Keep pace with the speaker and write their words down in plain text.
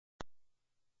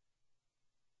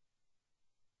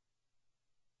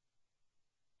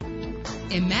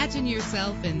Imagine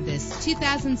yourself in this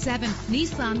 2007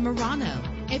 Nissan Murano.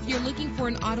 If you're looking for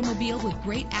an automobile with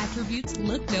great attributes,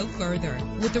 look no further.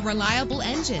 With a reliable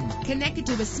engine connected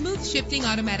to a smooth shifting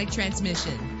automatic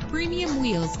transmission, premium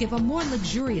wheels give a more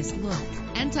luxurious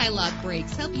look. Anti-lock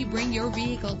brakes help you bring your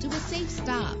vehicle to a safe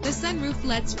stop. The sunroof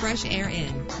lets fresh air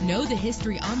in. Know the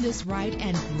history on this ride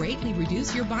and greatly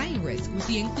reduce your buying risk with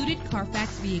the included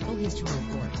Carfax Vehicle History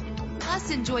Report.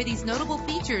 Plus, enjoy these notable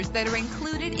features that are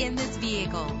included in this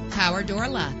vehicle: power door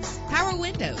locks, power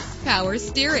windows, power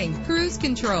steering, cruise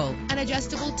control, an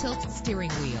adjustable tilt steering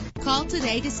wheel. Call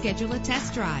today to schedule a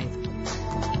test drive.